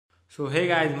So hey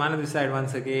guys, Manu this side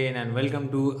once again and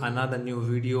welcome to another new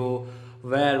video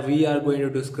where we are going to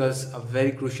discuss a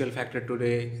very crucial factor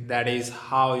today, that is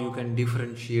how you can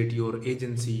differentiate your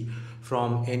agency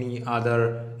from any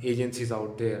other agencies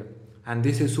out there. And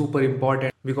this is super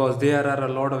important because there are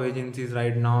a lot of agencies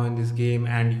right now in this game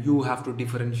and you have to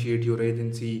differentiate your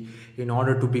agency in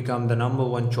order to become the number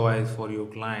one choice for your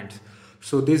clients.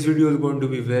 So this video is going to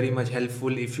be very much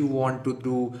helpful if you want to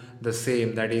do the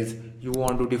same, that is you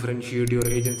want to differentiate your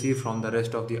agency from the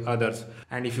rest of the others.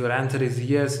 And if your answer is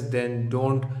yes, then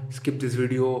don't skip this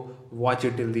video, watch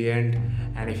it till the end,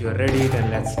 and if you're ready, then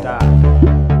let's start.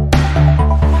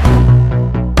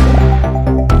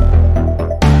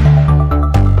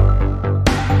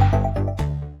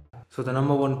 So the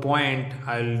number one point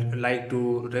I'll like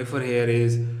to refer here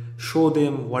is show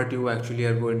them what you actually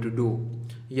are going to do.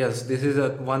 Yes, this is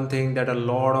one thing that a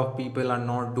lot of people are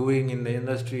not doing in the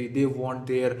industry. They want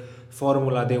their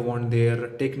formula, they want their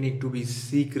technique to be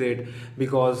secret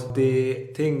because they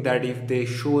think that if they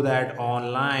show that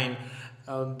online,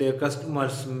 their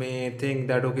customers may think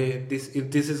that okay, this if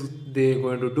this is they're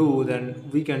going to do, then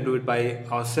we can do it by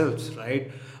ourselves,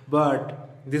 right? But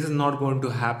this is not going to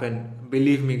happen.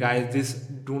 Believe me guys, this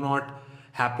do not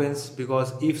happens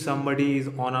because if somebody is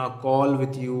on a call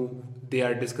with you, they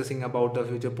are discussing about the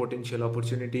future potential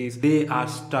opportunities, they are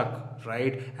stuck,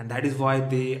 right? And that is why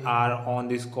they are on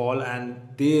this call and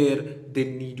there they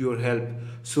need your help.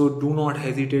 So do not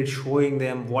hesitate showing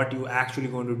them what you actually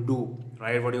going to do,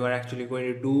 right? What you are actually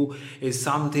going to do is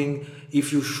something,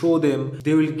 if you show them,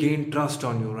 they will gain trust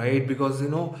on you, right? Because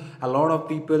a lot of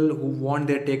people who want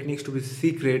their techniques to be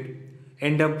secret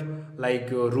end up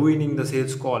ruining the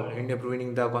sales call, end up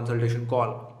ruining the consultation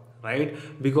call, right?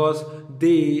 Because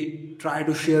they try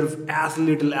to share as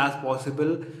little as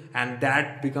possible and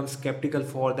that becomes skeptical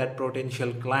for that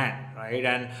potential client, right?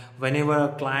 And whenever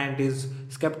a client is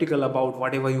skeptical about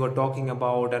whatever you are talking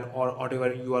about and or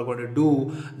whatever you are going to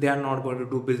do, they are not going to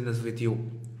do business with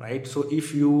you, right? So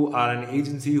if you are an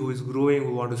agency who is growing,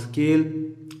 who want to scale,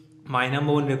 my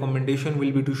number one recommendation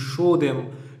will be to show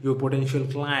them, your potential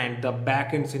client, the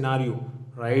back end scenario,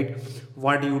 right?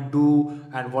 What you do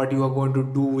and what you are going to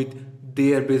do with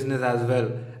their business as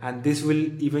well. And this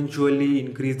will eventually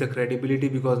increase the credibility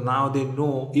because now they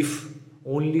know, if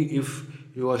only if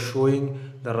you are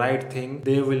showing the right thing,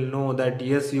 they will know that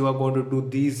yes, you are going to do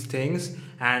these things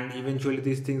and eventually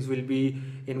these things will be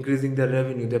increasing their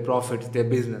revenue, their profits, their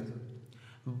business.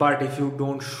 But if you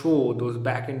don't show those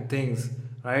back end things,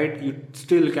 right, you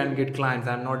still can get clients.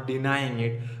 I'm not denying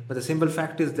it, but the simple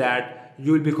fact is that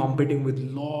you will be competing with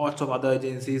lots of other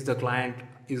agencies. The client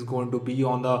is going to be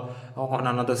on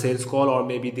another sales call, or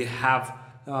maybe they have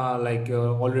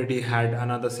already had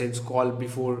another sales call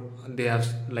before they have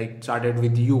started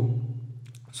with you.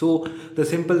 So the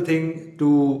simple thing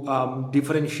to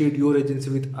differentiate your agency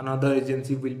with another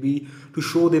agency will be to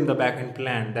show them the backend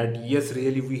plan, that yes,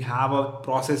 really we have a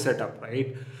process set up,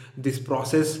 right? This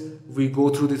process, we go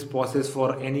through this process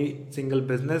for any single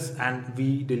business and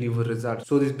we deliver results.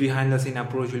 So this behind the scene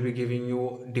approach will be giving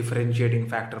you differentiating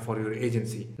factor for your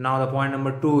agency. Now the point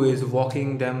number two is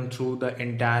walking them through the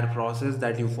entire process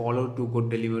that you follow to go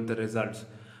deliver the results.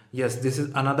 Yes, this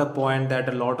is another point that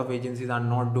a lot of agencies are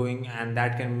not doing, and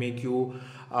that can make you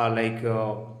unique.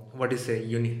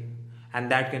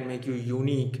 And that can make you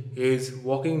unique is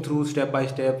walking through step by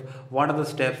step what are the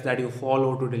steps that you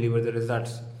follow to deliver the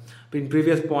results. In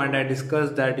previous point I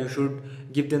discussed that you should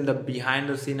give them the behind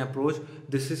the scene approach.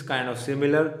 This is kind of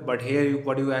similar, but here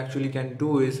what you actually can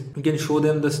do is you can show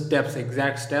them the steps,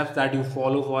 exact steps that you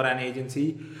follow for an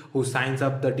agency who signs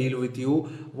up the deal with you.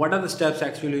 What are the steps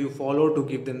actually you follow to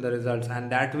give them the results,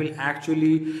 and that will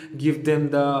actually give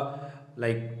them the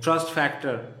trust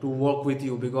factor to work with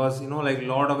you. Because a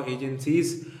lot of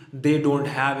agencies, they don't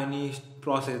have any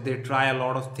process. They try a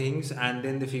lot of things and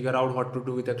then they figure out what to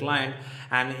do with the client,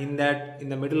 and in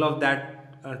the middle of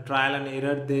that trial and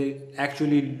error, they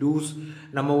actually lose,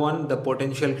 number one, the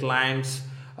potential clients,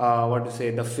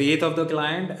 the faith of the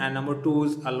client, and number two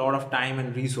is a lot of time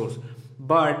and resource.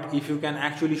 But if you can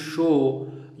actually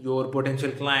show your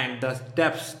potential client the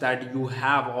steps that you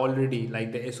have already,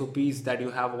 like the SOPs that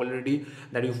you have already,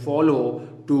 that you follow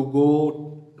to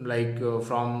go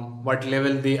from what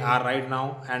level they are right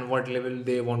now and what level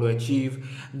they want to achieve,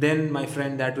 then my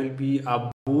friend, that will be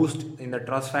a boost in the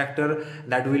trust factor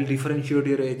that will differentiate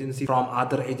your agency from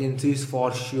other agencies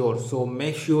for sure. So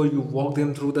make sure you walk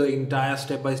them through the entire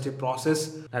step-by-step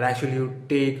process that actually you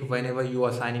take whenever you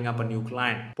are signing up a new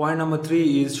client. Point number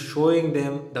 3 is showing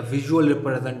them the visual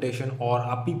representation or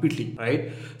a PPT,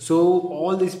 right? So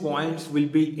all these points will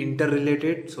be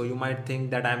interrelated. So you might think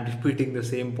that I'm repeating the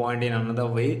same point in another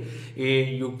way.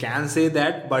 You can say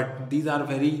that, but these are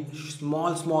very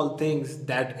small things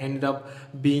that end up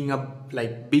being a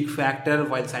big factor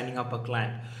while signing up a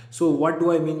client. So what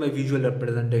do I mean by visual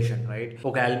representation, right?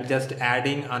 Okay, I'll be just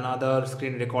adding another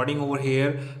screen recording over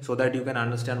here so that you can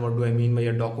understand what do I mean by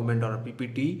a document or a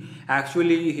PPT.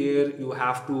 Actually here you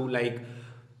have to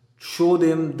show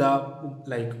them the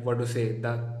what to say,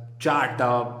 the chart,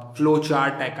 the flow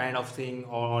chart, that kind of thing,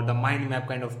 or the mind map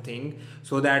kind of thing,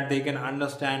 so that they can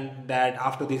understand that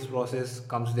after this process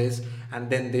comes this, and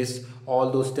then this,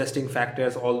 all those testing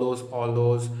factors, all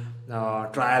those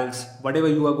trials, whatever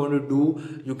you are going to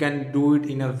do, you can do it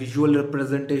in a visual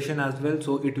representation as well.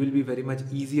 So it will be very much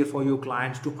easier for your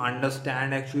clients to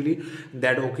understand actually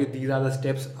that okay, these are the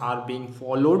steps are being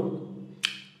followed,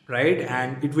 right?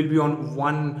 And it will be on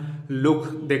one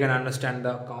look they can understand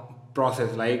the process.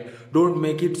 Don't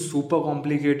make it super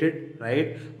complicated,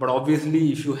 right? But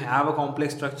obviously if you have a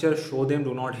complex structure, show them,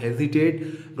 do not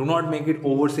hesitate, do not make it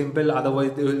over simple,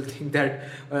 otherwise they will think that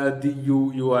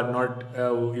you are not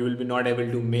you will be not able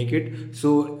to make it.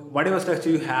 So whatever structure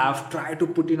you have, try to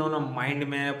put it on a mind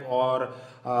map, or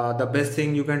the best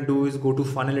thing you can do is go to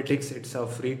Funnelytics. It's a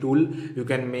free tool. You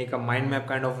can make a mind map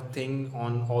kind of thing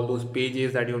on all those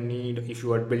pages that you need if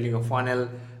you are building a funnel,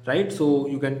 right? So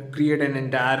you can create an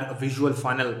entire visual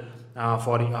funnel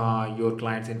for your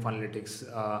clients in Funnelytics.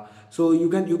 So you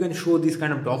can show these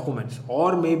kind of documents,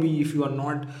 or maybe if you are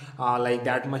not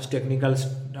that much technical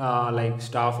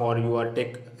stuff, or you are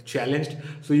tech challenged,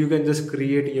 so you can just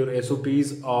create your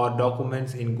SOPs or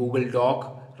documents in Google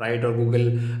Doc, right, or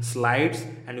Google Slides,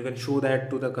 and you can show that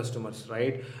to the customers,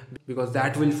 right? Because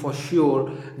that will for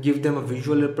sure give them a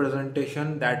visual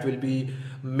representation that will be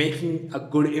making a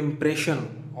good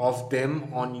impression of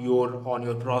them on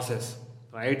your process,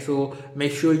 right? So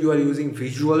make sure you are using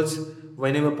visuals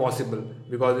whenever possible,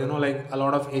 because a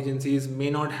lot of agencies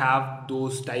may not have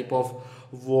those type of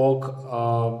work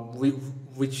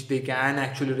which they can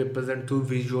actually represent through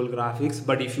visual graphics.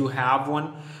 But if you have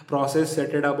one process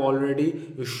set it up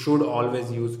already, you should always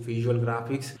use visual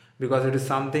graphics, because it is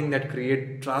something that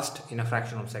create trust in a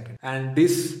fraction of a second. And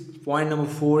this point number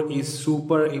 4 is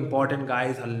super important,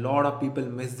 guys. A lot of people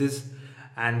miss this,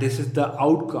 and this is the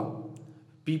outcome.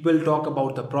 People talk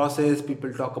about the process,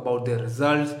 people talk about their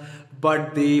results,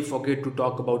 but they forget to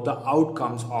talk about the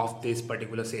outcomes of this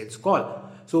particular sales call.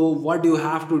 So what you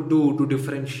have to do to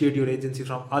differentiate your agency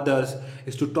from others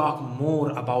is to talk more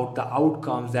about the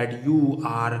outcomes that you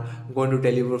are going to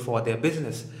deliver for their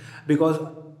business. Because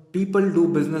people do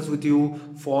business with you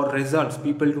for results.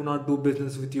 People do not do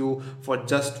business with you for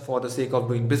the sake of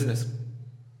doing business.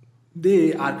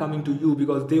 They are coming to you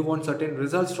because they want certain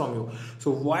results from you.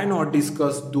 So why not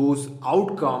discuss those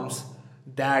outcomes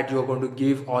that you are going to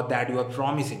give, or that you are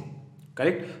promising?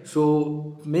 Correct?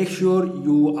 So make sure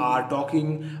you are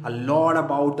talking a lot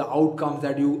about the outcomes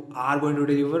that you are going to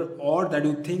deliver, or that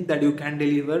you think that you can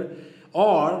deliver,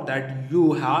 or that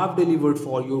you have delivered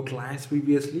for your clients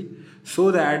previously,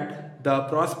 so that the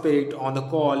prospect on the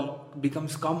call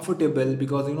becomes comfortable,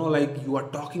 because you are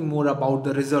talking more about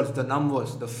the results, the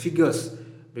numbers, the figures,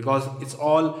 because it's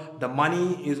all, the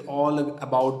money is all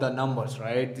about the numbers,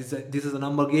 right? This is a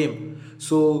number game.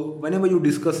 So whenever you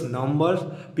discuss numbers,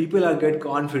 people are get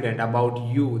confident about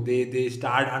you. They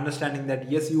start understanding that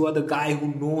yes, you are the guy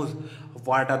who knows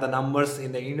what are the numbers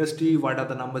in the industry, what are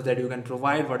the numbers that you can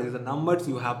provide, what is the numbers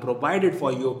you have provided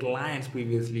for your clients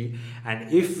previously.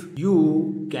 And if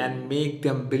you can make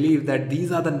them believe that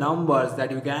these are the numbers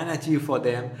that you can achieve for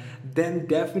them, then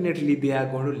definitely they are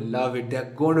going to love it. They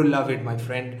are going to love it, my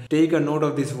friend. Take a note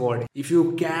of this word. If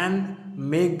you can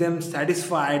make them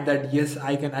satisfied that yes,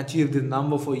 I can achieve this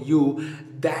number for you,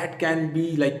 that can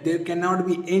be there cannot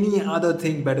be any other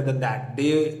thing better than that.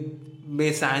 They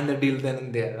may sign the deal then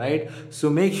and there, right? So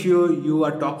make sure you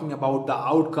are talking about the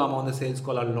outcome on the sales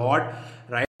call a lot,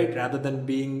 right? Rather than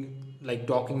being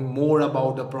talking more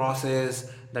about the process,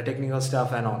 the technical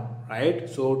stuff and all, right?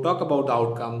 So talk about the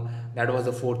outcome. That was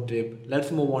the 4th tip.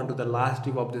 Let's move on to the last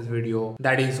tip of this video,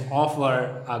 that is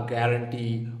offer a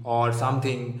guarantee, or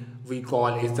something we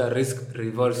call is the risk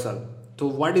reversal. So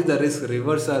what is the risk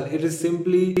reversal? It is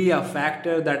simply a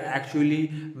factor that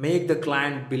actually make the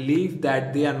client believe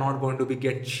that they are not going to be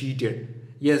get cheated.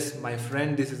 Yes, my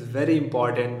friend, this is very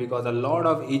important because a lot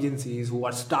of agencies who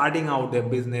are starting out their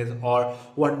business or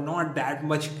who are not that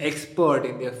much expert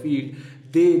in their field,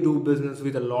 they do business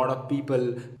with a lot of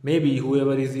people. Maybe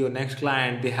whoever is your next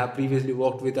client, they have previously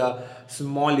worked with a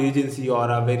small agency or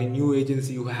a very new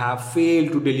agency who have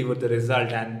failed to deliver the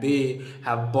result, and they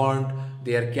have burnt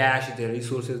their cash, their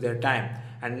resources, their time,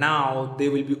 and now they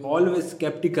will be always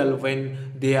skeptical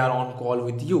when they are on call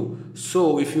with you.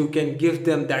 So if you can give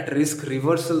them that risk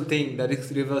reversal thing, the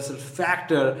risk reversal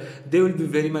factor, they will be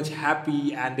very much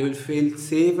happy and they will feel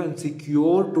safe and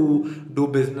secure to do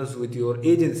business with your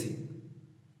agency.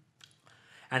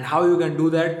 And how you can do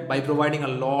that? By providing a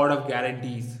lot of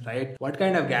guarantees, right? What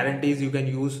kind of guarantees you can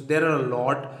use? There are a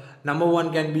lot. Number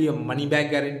one can be a money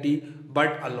back guarantee,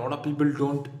 but a lot of people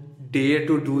don't dare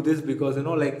to do this because,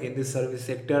 like in this service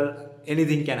sector,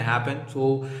 anything can happen.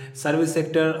 So service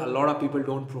sector, a lot of people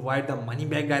don't provide the money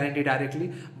back guarantee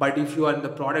directly, but if you are in the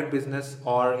product business,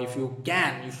 or if you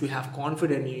have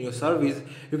confidence in your service,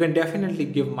 you can definitely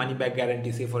give money back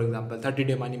guarantee. Say for example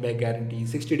 30-day money back guarantee,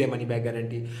 60-day money back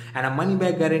guarantee. And a money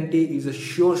back guarantee is a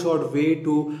short way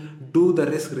to do the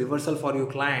risk reversal for your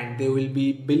client. They will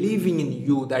be believing in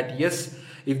you that yes,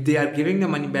 if they are giving the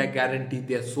money back guarantee,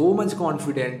 they are so much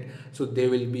confident, so they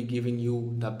will be giving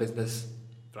you the business,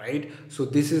 right? So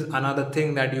this is another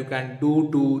thing that you can do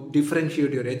to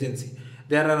differentiate your agency.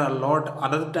 There are a lot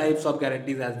other types of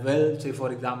guarantees as well. Say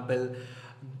for example,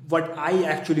 what I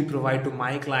actually provide to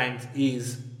my clients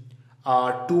is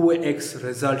a 2x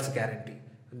results guarantee.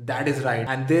 That is right,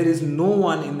 and there is no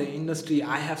one in the industry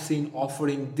I have seen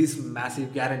offering this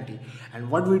massive guarantee. And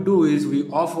what we do is we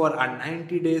offer a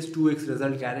 90 days 2x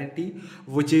result guarantee,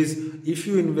 which is if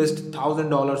you invest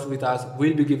 $1,000 with us,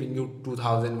 we'll be giving you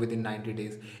 2,000 within 90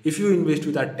 days. If you invest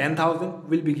with our 10,000,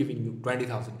 we'll be giving you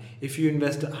 20,000. If you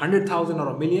invest 100,000 or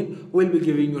a million, we'll be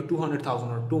giving you 200,000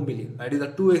 or 2 million. That is a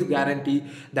 2x guarantee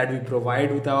that we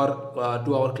provide with our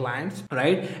to our clients,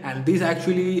 right? And this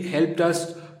actually helped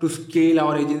us to scale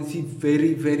our agency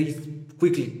very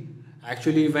quickly.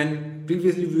 Actually, when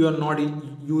previously we were not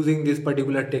using this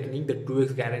particular technique, the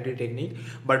 2x guarantee technique,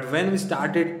 but when we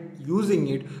started using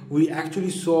it, we actually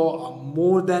saw a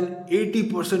more than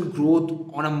 80% growth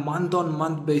on a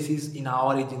month-on-month basis in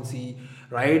our agency,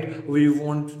 right? We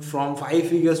went from 5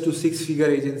 figures to 6-figure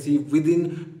agency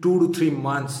within 2 to 3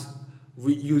 months,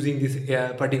 using this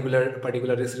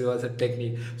particular risk reversal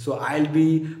technique. So I'll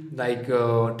be like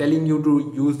telling you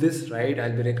to use this, right?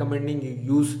 I'll be recommending you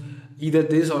use either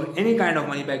this or any kind of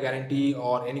money back guarantee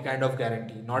or any kind of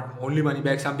guarantee, not only money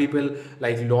back. Some people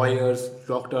like lawyers,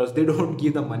 doctors, they don't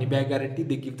give the money back guarantee,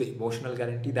 they give the emotional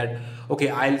guarantee that okay,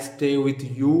 I'll stay with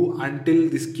you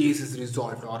until this case is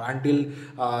resolved, or until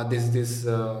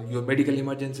your medical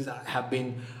emergencies have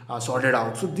been sorted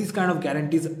out. So these kind of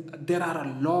guarantees, there are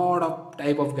a lot of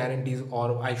type of guarantees,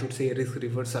 or I should say risk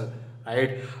reversal,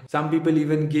 right? Some people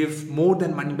even give more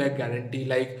than money back guarantee,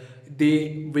 like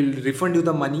they will refund you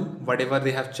the money whatever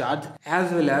they have charged,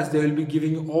 as well as they will be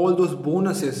giving you all those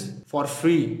bonuses for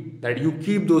free, that you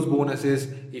keep those bonuses.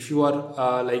 If you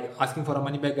are like asking for a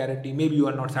money back guarantee, maybe you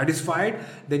are not satisfied,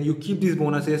 then you keep these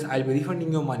bonuses, I'll be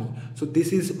refunding your money. So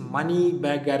this is money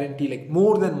back guarantee, like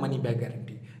more than money back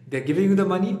guarantee. They're giving you the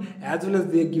money as well as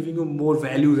they're giving you more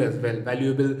values as well,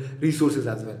 valuable resources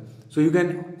as well. So you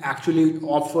can actually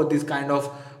opt for this kind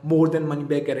of more than money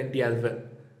back guarantee as well.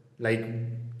 Like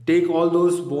take all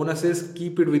those bonuses,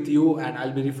 keep it with you, and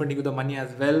I'll be refunding you the money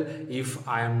as well if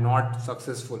I am not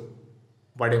successful,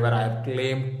 whatever I have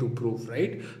claimed to prove,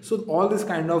 right? So all this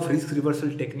kind of risk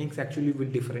reversal techniques actually will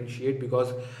differentiate,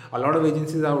 because a lot of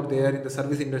agencies out there in the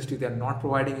service industry, they are not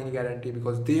providing any guarantee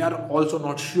because they are also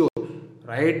not sure,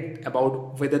 right,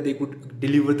 about whether they could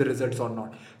deliver the results or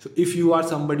not. So if you are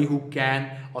somebody who can,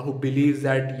 or who believes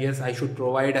that yes, I should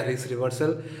provide a risk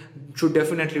reversal, should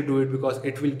definitely do it, because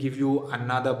it will give you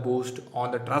another boost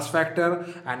on the trust factor,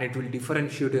 and it will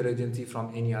differentiate your agency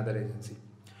from any other agency.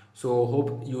 So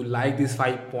hope you like these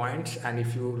 5 points, and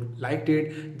if you liked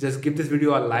it, just give this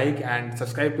video a like and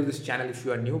subscribe to this channel if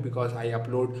you are new, because I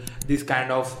upload this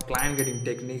kind of client getting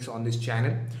techniques on this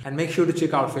channel. And make sure to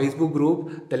check out Facebook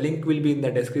group, the link will be in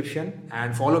the description,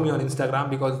 and follow me on Instagram,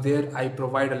 because there I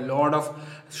provide a lot of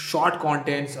short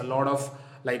contents, a lot of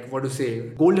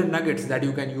golden nuggets that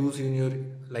you can use in your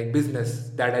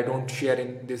business that I don't share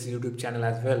in this YouTube channel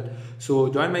as well. So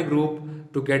join my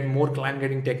group to get more client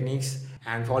getting techniques,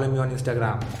 and follow me on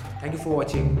Instagram. Thank you for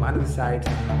watching. Manav this side.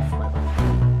 Bye bye.